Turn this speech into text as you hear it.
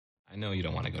I know you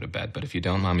don't want to go to bed, but if you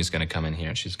don't, Mommy's going to come in here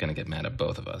and she's going to get mad at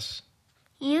both of us.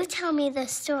 You tell me the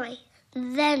story,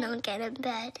 then I'll get in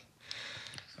bed.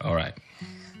 All right.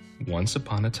 Once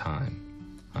upon a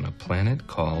time, on a planet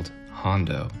called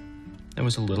Hondo, there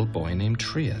was a little boy named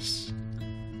Trius.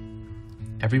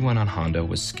 Everyone on Hondo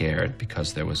was scared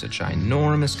because there was a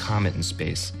ginormous comet in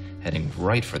space heading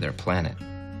right for their planet.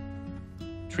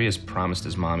 Trius promised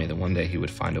his mommy that one day he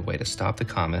would find a way to stop the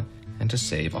comet and to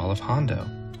save all of Hondo.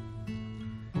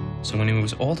 So when he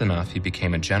was old enough, he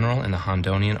became a general in the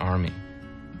Hondonian army.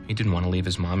 He didn't want to leave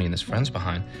his mommy and his friends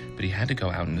behind, but he had to go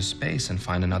out into space and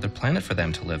find another planet for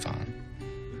them to live on.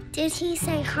 Did he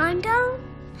say Hondo?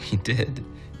 He did.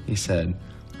 He said,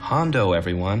 "Hondo,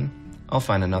 everyone. I'll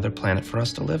find another planet for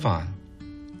us to live on.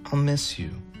 I'll miss you."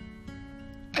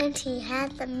 And he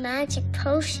had the magic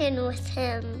potion with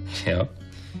him. Yep.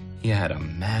 He had a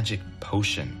magic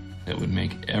potion that would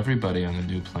make everybody on the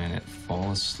new planet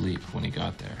fall asleep when he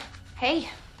got there. Hey,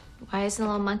 why isn't the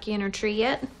little monkey in her tree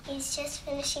yet? He's just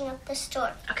finishing up the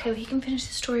story. Okay, well, he can finish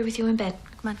the story with you in bed.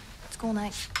 Come on, school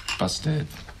night. Busted.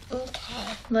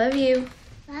 Okay. Love you.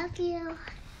 Love you.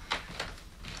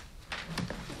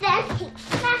 Then he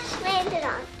crash landed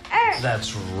on Earth.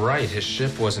 That's right. His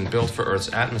ship wasn't built for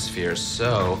Earth's atmosphere,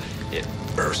 so it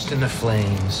burst into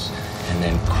flames and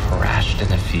then crashed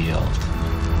in a field.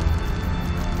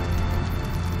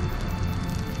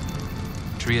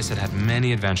 Trius had had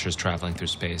many adventures traveling through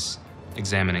space,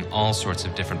 examining all sorts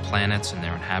of different planets and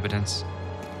their inhabitants.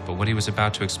 But what he was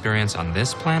about to experience on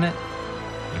this planet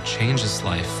would change his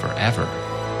life forever.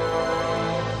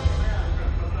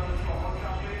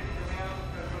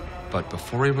 But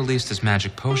before he released his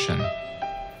magic potion,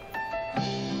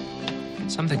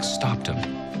 something stopped him.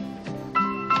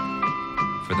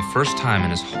 For the first time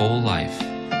in his whole life,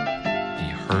 he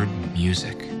heard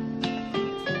music.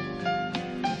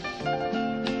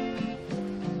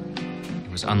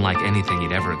 It was unlike anything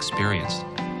he'd ever experienced.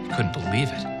 He couldn't believe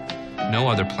it. No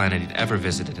other planet he'd ever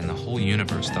visited in the whole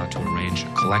universe thought to arrange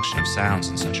a collection of sounds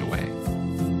in such a way.